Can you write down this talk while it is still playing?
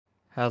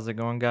How's it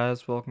going,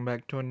 guys? Welcome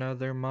back to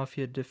another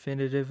Mafia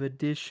Definitive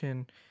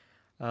Edition.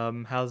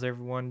 How's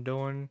everyone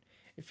doing?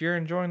 If you're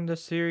enjoying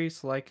this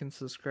series, like and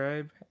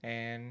subscribe.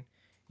 And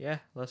yeah,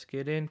 let's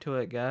get into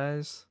it,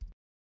 guys.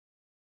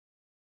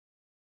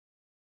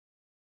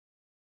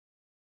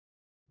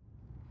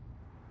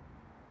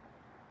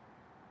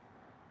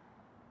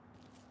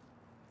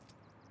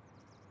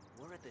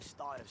 We're at the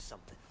start of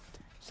something.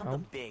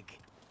 Something big.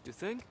 You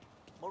think?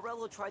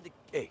 Morello tried to...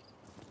 Hey,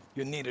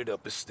 you're needed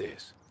up the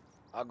stairs.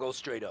 I'll go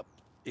straight up.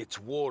 It's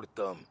war,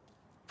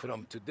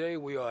 From today,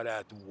 we are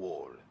at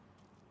war.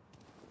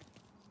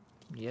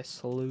 Yes,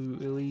 hello,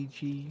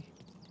 Luigi.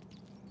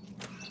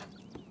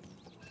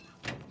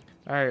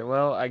 Alright,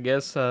 well, I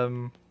guess, I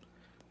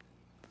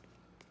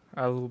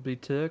will be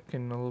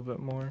taking a little bit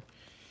more.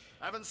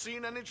 Haven't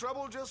seen any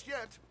trouble just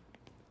yet.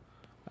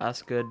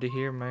 That's good to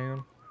hear,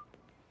 man.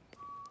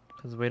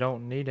 Because we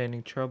don't need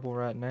any trouble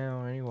right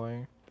now,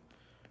 anyway.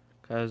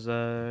 Because,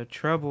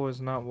 trouble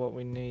is not what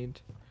we need.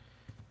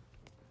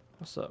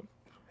 What's up?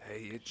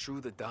 Hey, it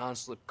true the Don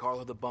slipped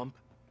Carlo the bump?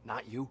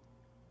 Not you?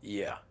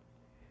 Yeah,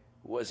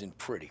 wasn't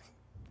pretty.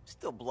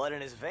 Still blood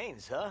in his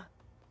veins, huh?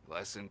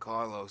 Less than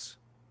Carlos.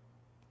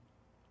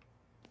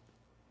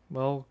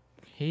 Well,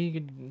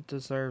 he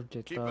deserved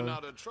it, Keeping though.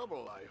 out of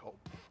trouble, I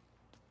hope.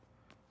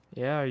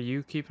 Yeah, are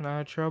you keeping out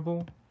of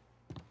trouble?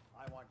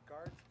 I want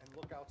guards and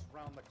lookouts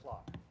round the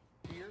clock.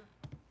 Here,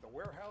 the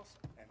warehouse,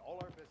 and all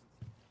our businesses.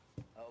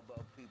 How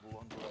about people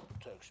under our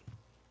protection?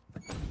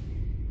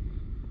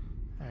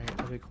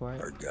 Alright, I'll be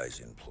quiet. Our guy's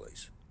in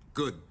place.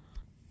 Good.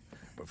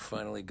 We're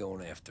finally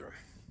going after him.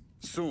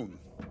 Soon.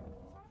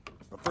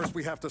 But first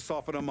we have to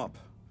soften him up.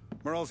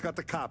 Morello's got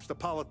the cops, the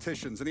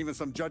politicians, and even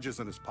some judges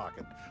in his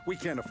pocket. We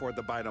can't afford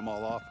to bite them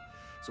all off,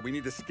 so we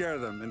need to scare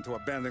them into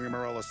abandoning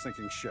Morello's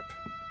sinking ship.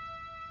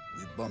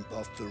 We bump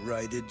off the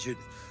right idiot.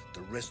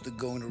 The rest are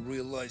going to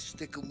realize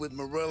sticking with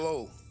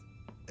Morello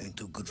ain't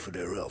too good for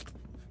their health.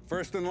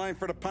 First in line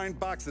for the pine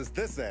box is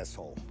this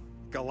asshole,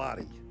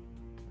 Galati.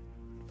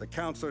 The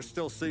counselor's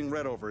still seeing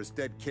red over his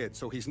dead kid,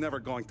 so he's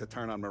never going to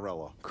turn on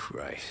Morello.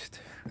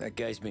 Christ. That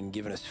guy's been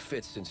giving us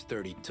fits since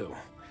 32.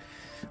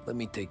 Let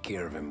me take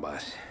care of him,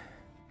 boss.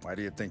 Why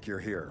do you think you're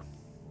here?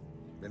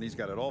 Then he's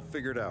got it all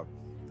figured out.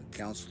 The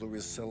counselor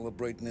is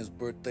celebrating his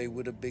birthday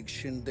with a big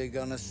shindig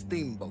on a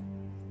steamboat.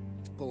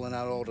 He's pulling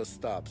out all the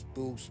stops,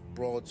 booths,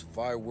 broads,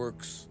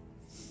 fireworks.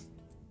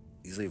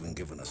 He's even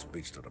giving a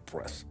speech to the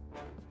press.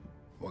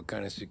 What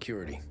kind of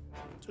security?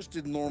 Just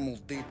in normal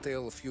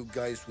detail, a few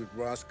guys with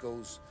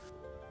Roscoe's.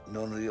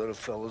 None of the other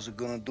fellas are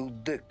gonna do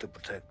dick to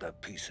protect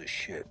that piece of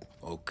shit.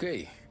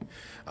 Okay.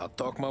 I'll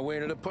talk my way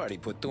to the party,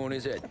 put two in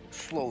his head.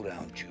 Slow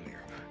down, Junior.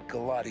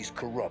 Galati's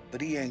corrupt, but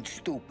he ain't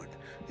stupid.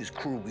 His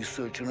crew be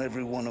searching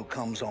everyone who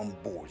comes on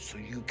board, so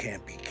you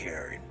can't be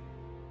carried.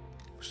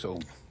 So,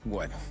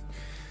 what?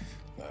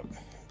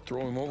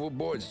 Throw him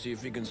overboard, see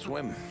if he can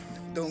swim.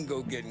 Don't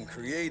go getting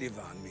creative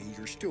on me.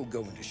 You're still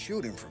going to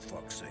shoot him, for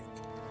fuck's sake.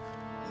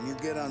 When you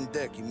get on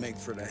deck, you make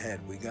for the head.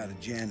 We got a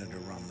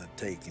janitor on the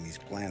take, and he's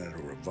planted a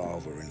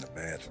revolver in the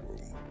bathroom.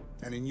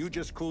 And then you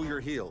just cool your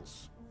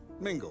heels.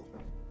 Mingle.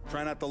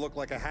 Try not to look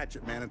like a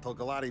hatchet man until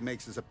Galati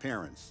makes his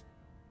appearance.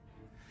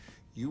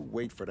 You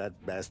wait for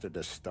that bastard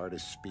to start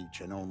his speech,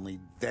 and only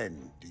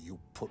then do you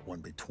put one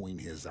between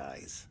his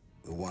eyes.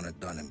 We want it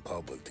done in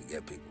public to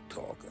get people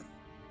talking.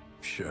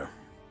 Sure.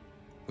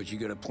 But you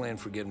got a plan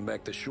for getting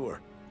back to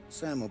shore?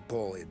 Sam and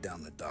Paulie are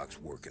down the docks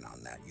working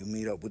on that. You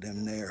meet up with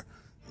them there,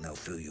 and they'll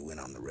fill you in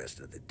on the rest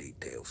of the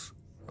details.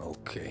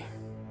 Okay.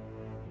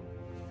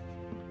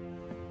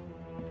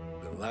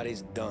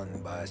 Galati's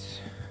done, boss.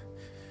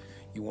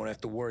 You won't have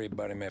to worry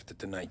about him after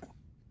tonight.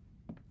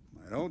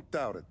 I don't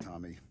doubt it,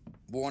 Tommy.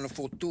 Buona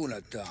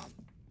fortuna, Tom.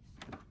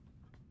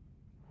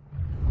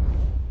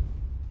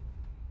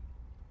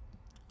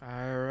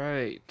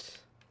 Alright.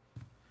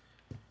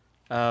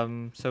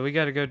 So we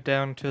gotta go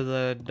down to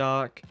the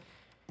dock.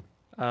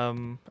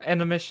 And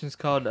the mission's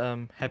called,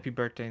 Happy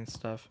Birthday and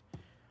stuff.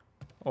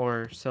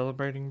 Or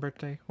Celebrating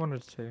Birthday. One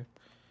of the two.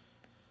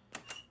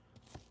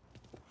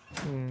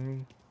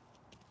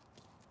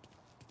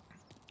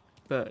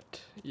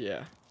 But,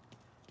 yeah.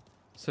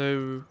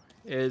 So,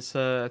 it's,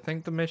 I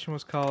think the mission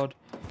was called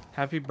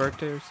Happy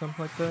Birthday or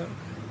something like that.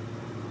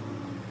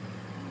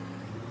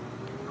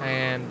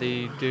 And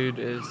the dude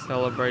is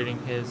celebrating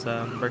his,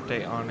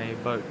 birthday on a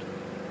boat.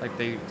 Like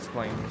they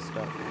explain and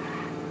stuff.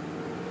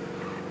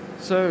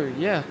 So,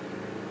 yeah.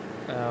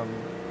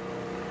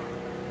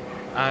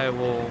 I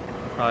will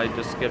probably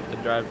just skip the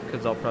drive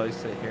because I'll probably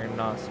sit here and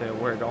not say a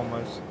word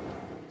almost.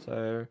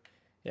 So,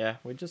 yeah,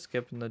 we're just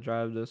skipping the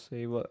drive to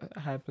see what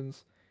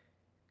happens.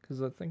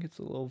 Because I think it's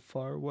a little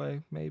far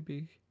away,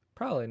 maybe.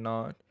 Probably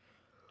not.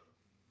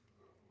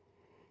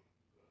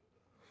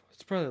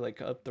 It's probably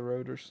like up the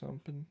road or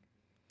something.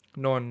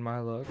 Knowing my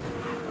luck.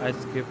 I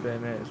skip it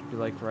and it'd be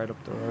like right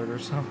up the road or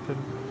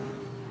something.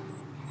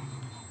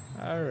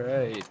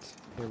 Alright,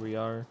 here we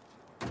are.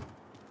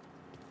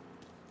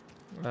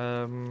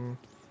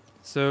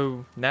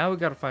 So now we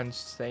gotta find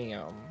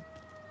Sam.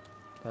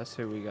 That's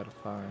who we gotta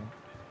find.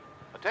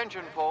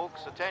 Attention,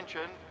 folks,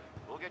 attention.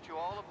 We'll get you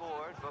all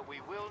aboard, but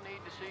we will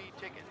need to see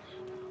tickets.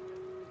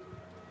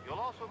 You'll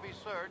also be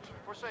searched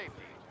for safety.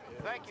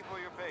 Thank you for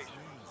your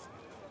patience.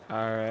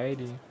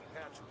 Alrighty.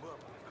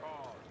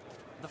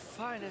 The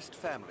finest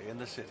family in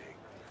the city.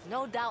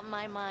 No doubt in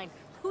my mind.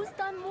 Who's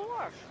done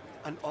more?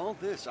 And all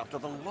this after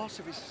the loss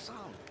of his son.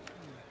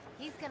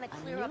 He's gonna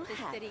clear up the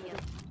city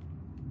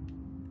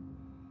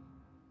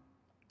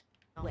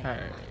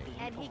Alright.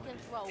 and he can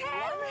throw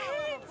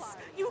Terrence!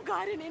 You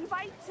got an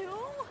invite too?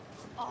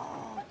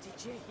 Oh,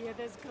 did you hear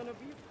there's gonna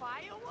be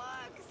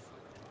fireworks?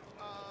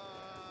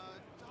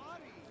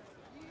 Dottie,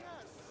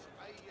 yes,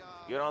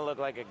 You don't look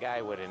like a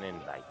guy with an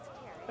invite.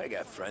 I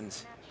got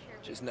friends.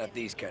 Just not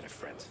these kind of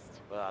friends.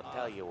 Well, I'll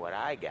tell you what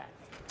I got.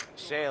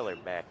 Sailor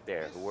back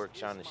there who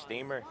works on the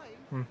steamer.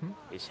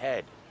 His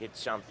head hit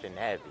something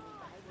heavy.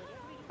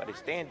 But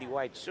his dandy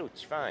white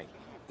suit's fine.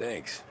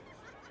 Thanks.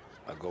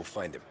 I'll go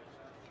find him.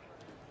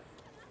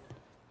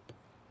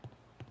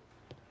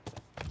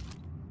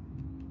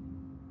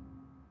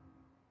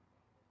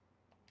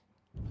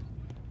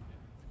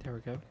 There we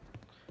go.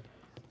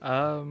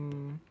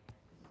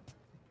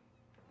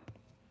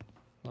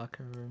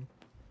 Locker room.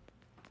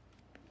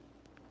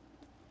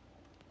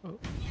 Oh.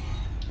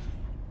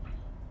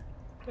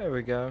 There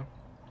we go.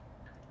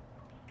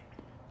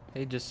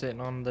 He just sitting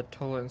on the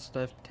toilet and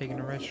stuff, taking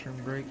a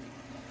restroom break.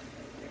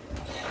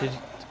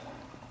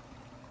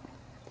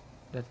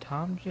 Did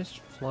Tom just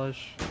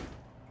flush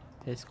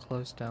his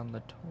clothes down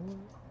the toilet?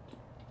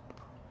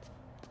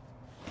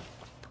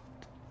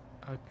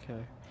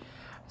 Okay.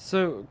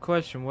 So,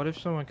 question, what if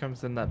someone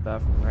comes in that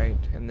bathroom, right,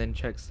 and then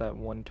checks that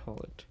one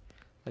toilet?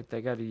 Like,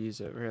 they gotta use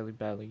it really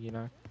badly, you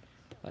know?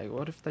 Like,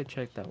 what if they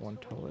check that one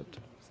toilet?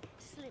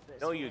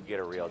 Know you'd get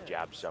a real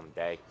job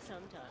someday.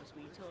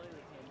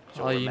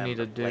 So All you remember, need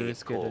to do play it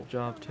is get a cool.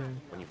 job, too.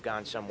 When you've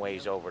gone some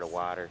ways over the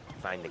water,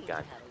 find the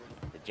gun.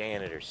 The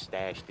janitor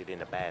stashed it in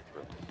the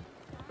bathroom.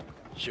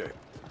 Sure.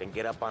 Then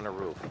get up on the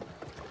roof.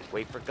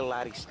 Wait for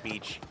Galati's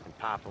speech and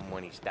pop him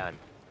when he's done.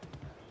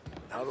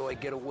 How do I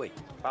get away?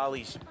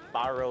 Polly's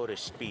borrowed a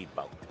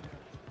speedboat.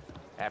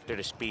 After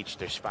the speech,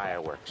 there's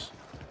fireworks.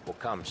 We'll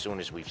come soon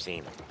as we've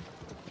seen him.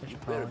 You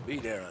better be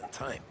there on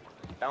time.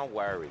 Don't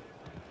worry.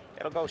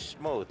 It'll go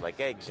smooth like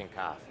eggs and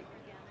coffee.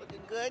 Looking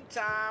good,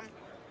 Tom.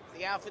 If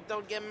the outfit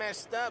don't get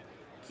messed up,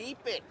 keep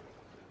it.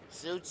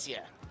 Suits ya.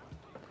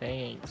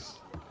 Thanks.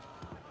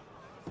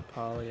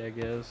 Polly, I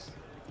guess.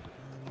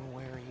 I don't know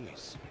where he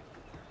is.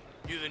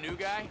 You the new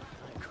guy?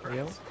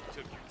 Yep.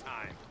 Took your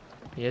time.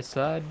 Yes,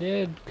 I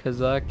did,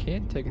 because I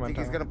can't take my Think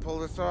time. he's gonna pull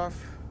this off?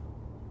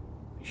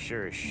 He's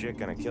sure as shit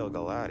gonna kill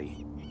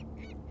Galati.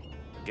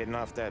 Getting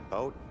off that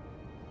boat?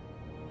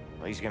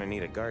 Well, he's gonna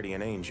need a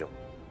guardian angel.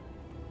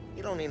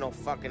 You don't need no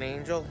fucking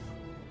angel.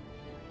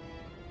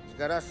 He's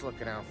got us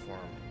looking out for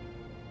him.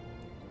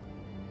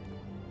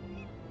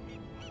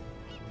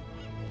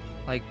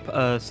 Like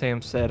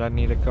Sam said, I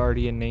need a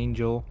guardian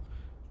angel.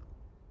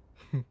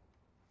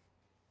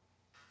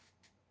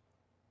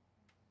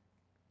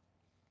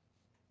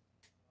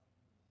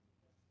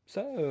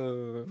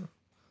 So,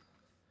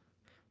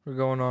 we're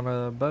going on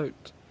a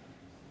boat.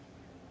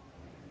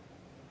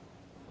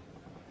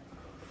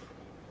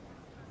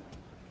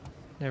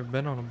 Never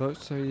been on a boat,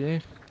 so yeah.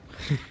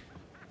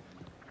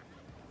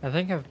 I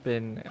think I've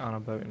been on a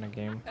boat in a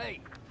game.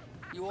 Hey,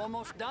 you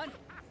almost done?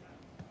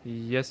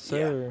 Yes,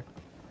 sir.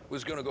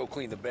 Was gonna go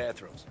clean the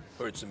bathrooms.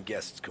 Heard some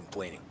guests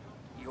complaining.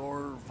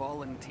 You're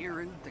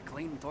volunteering to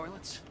clean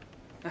toilets?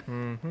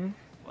 Mm-hmm.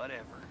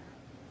 Whatever.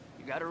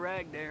 You got a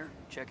rag there.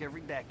 Check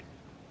every deck.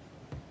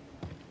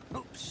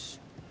 Oops.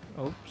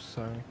 Oops,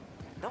 sorry.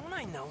 Don't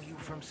I know you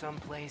from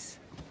someplace?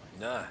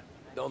 Nah,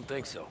 don't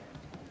think so.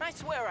 I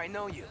swear I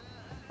know you.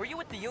 Were you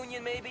with the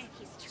Union, maybe?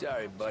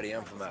 Sorry, buddy,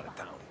 I'm from out of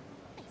town.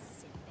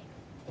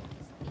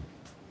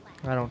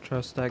 I don't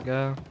trust that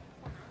guy.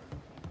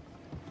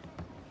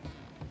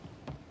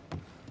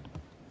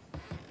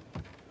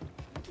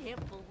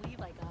 Can't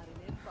believe I got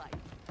an invite.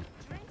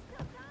 Drinks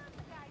till dawn,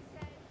 the guy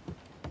said.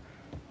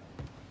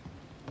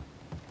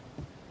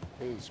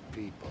 These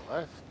people,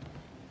 huh?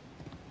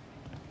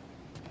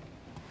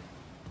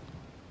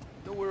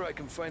 Know where I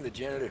can find the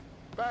janitor?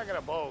 Back in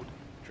a boat.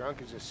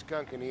 Drunk as a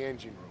skunk in the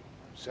engine room.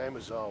 Same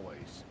as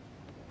always.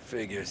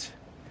 Figures.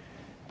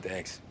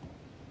 Thanks.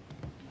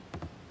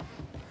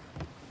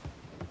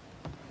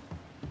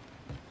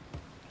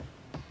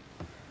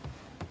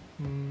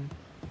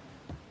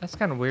 That's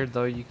kind of weird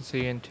though, you can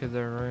see into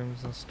their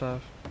rooms and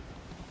stuff.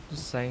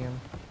 Just saying.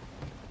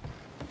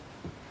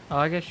 Oh,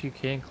 I guess you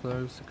can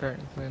close the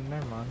curtains then,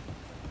 never mind.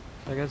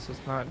 I guess it's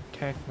not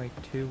technically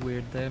too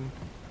weird then.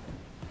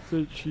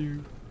 Suits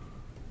you.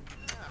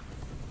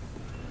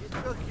 You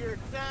took your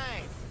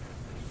time.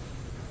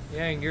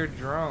 Yeah, and you're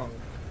drunk,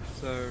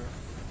 so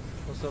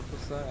what's up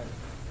with that?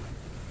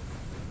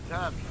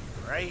 Tommy,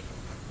 right?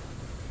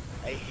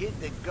 I hid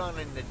the gun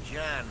in the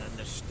John in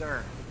the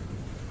stern.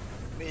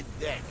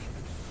 Mid-deck.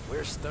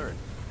 Where's Stern?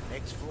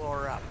 Next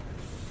floor up.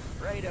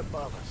 Right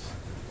above us.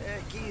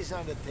 Key's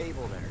on the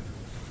table there.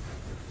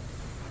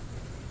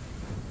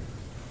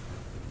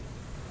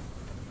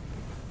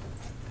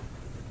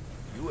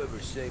 You ever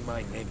say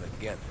my name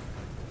again,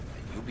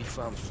 and you'll be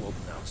found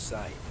floating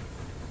outside.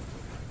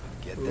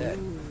 Get that?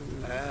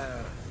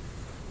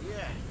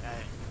 Yeah,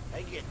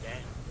 I get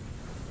that.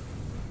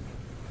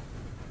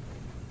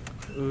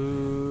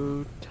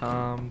 Ooh,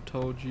 Tom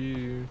told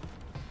you.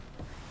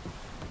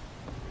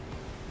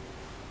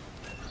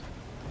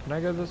 Can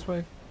I go this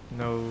way?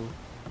 No.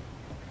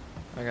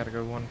 I gotta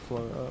go one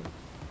floor up.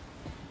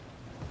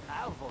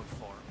 I'll vote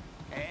for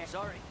him. Hey,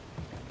 sorry.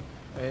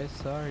 Hey,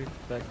 sorry.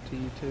 Back to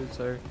you too,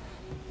 sir.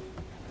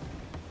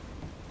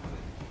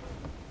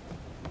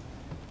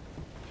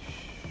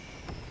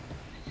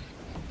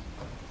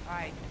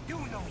 I do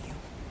know you.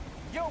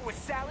 You're with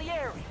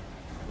Salieri.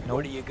 Nope.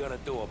 What are you gonna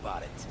do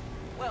about it?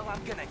 Well,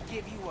 I'm gonna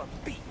give you a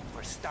beat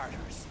for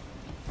starters.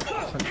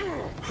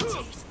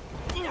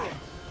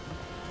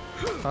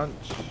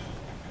 Punch.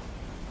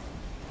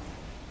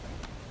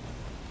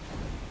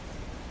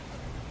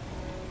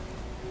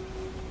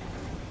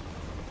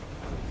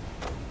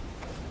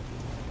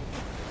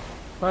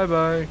 Bye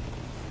bye.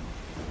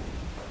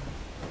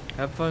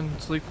 Have fun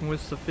sleeping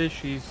with the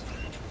fishies.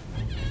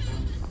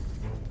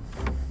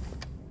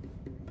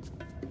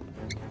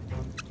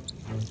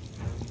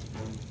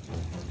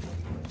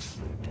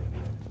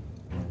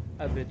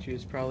 I bet you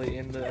it's probably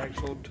in the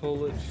actual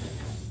toilet.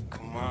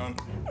 Come on.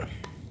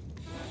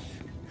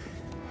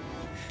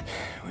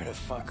 Where the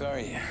fuck are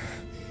you?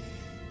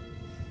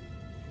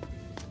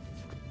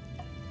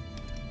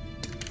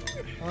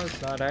 Oh,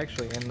 it's not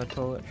actually in the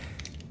toilet.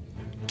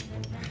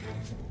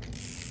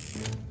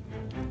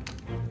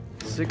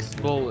 6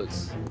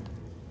 bullets.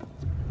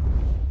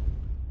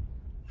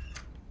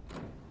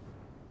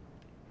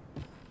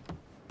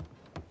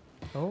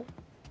 Oh,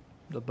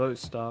 the boat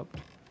stopped.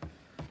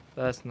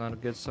 That's not a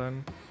good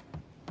sign.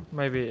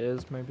 Maybe it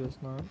is, maybe it's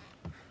not.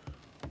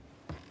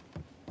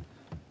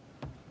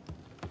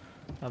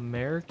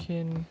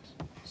 American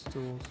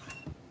stools.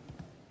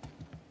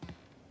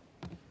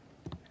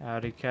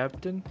 Howdy,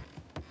 Captain.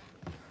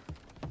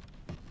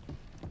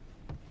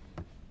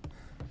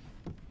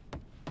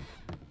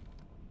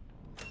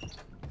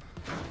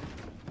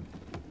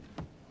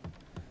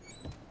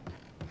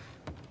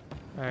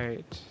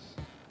 Alright.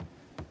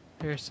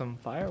 Here's some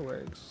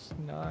fireworks.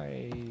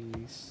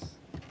 Nice.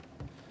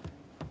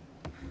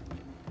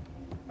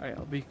 Alright,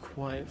 I'll be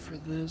quiet for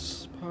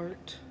this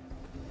part.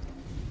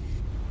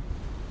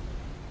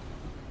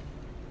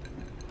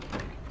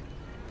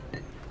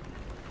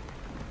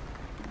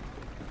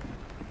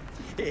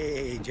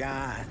 Hey,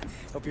 John.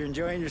 Hope you're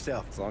enjoying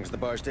yourself. As long as the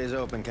bar stays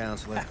open,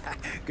 counselor.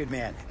 Good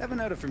man. Have a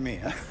note for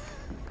me, huh?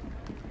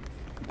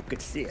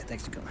 Good to see you.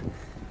 Thanks for coming.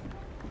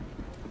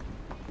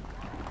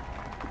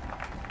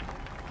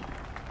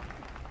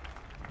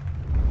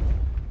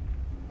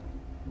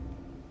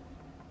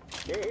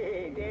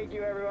 Hey, thank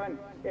you, everyone.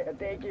 Yeah,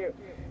 thank you.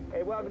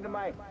 Hey, welcome to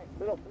my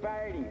little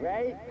party,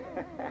 right?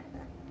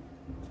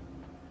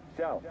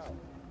 So,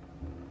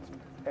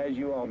 as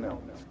you all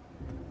know,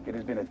 it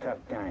has been a tough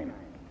time.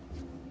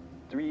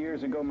 3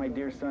 years ago, my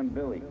dear son,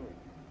 Billy,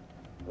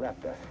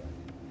 left us.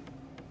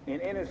 An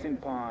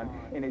innocent pawn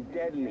in a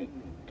deadly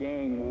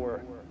gang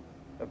war.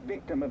 A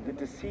victim of the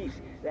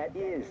deceased that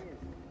is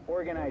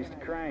organized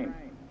crime.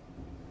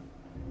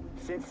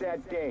 Since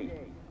that day,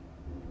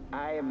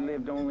 I have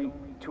lived only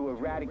to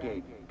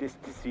eradicate this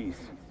disease.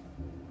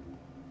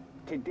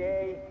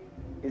 Today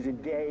is a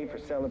day for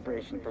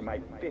celebration for my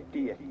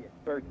 50th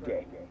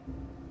birthday.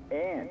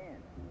 And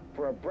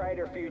for a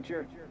brighter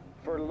future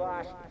for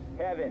lost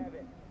heaven.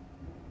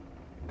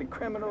 The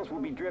criminals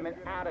will be driven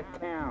out of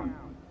town.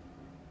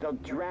 They'll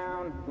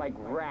drown like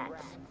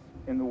rats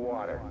in the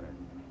water.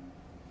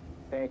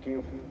 Thank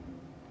you.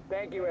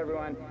 Thank you,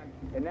 everyone.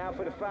 And now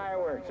for the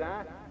fireworks,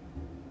 huh?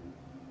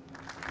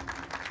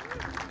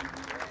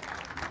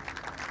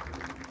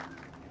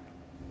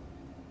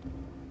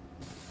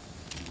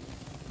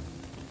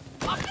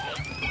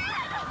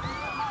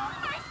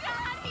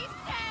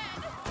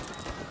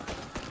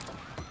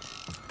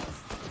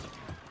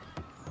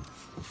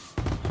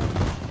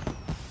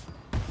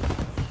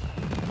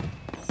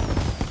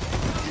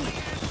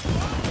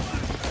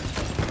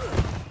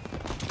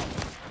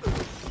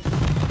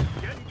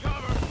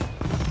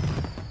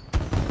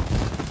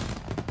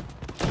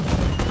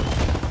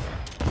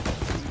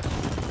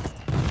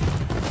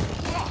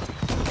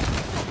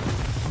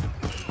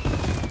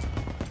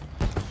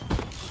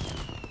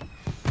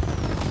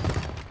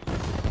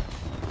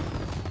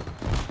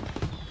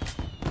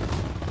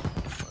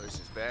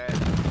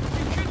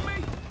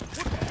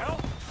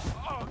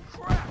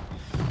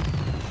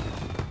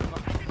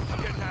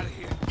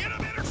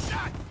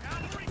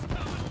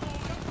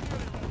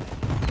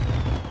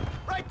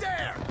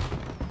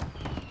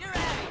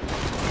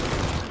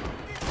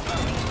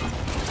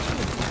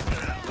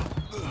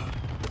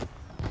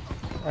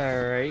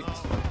 Alright.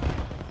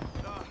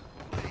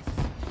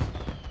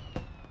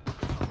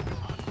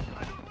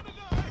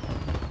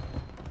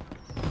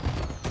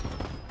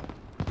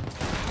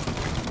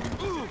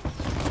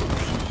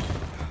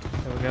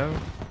 There we go.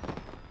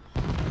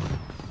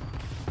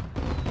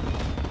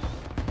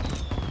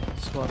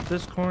 Swap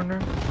this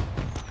corner.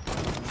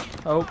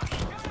 Oh.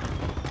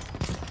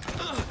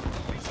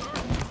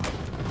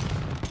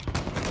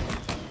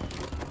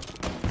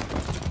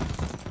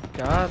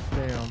 God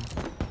damn.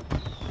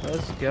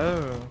 Let's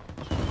go.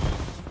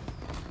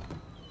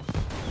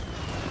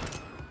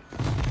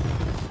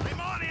 I'm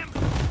on him.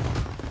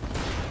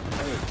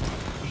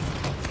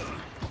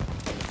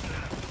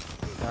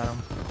 Got him.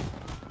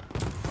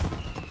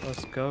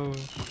 Let's go.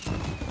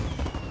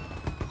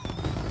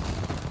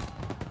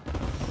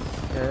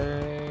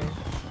 Okay.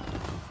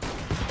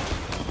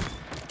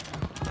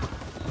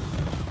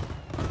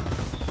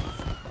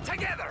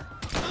 Together.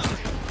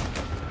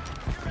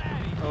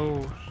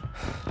 Oh.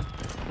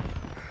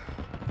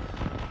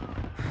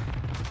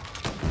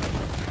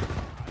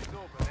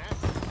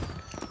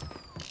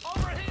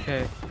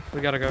 Okay,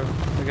 we gotta go.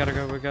 We gotta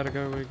go. We gotta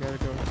go. We gotta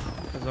go.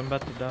 Cause I'm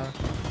about to die.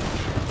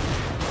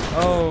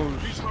 Oh.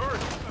 He's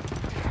hurt.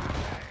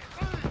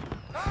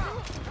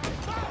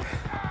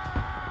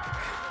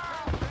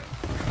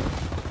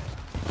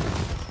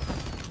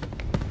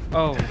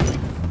 Oh.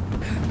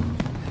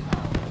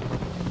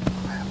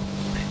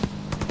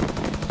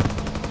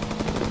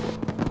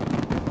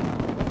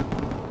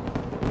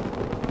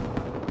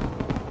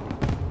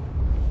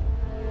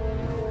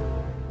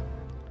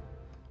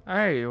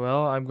 Alright,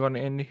 well, I'm going to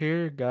end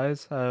here,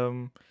 guys.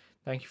 Thank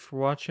you for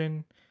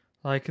watching.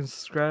 Like and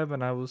subscribe,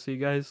 and I will see you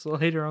guys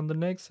later on the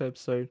next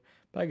episode.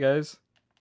 Bye, guys.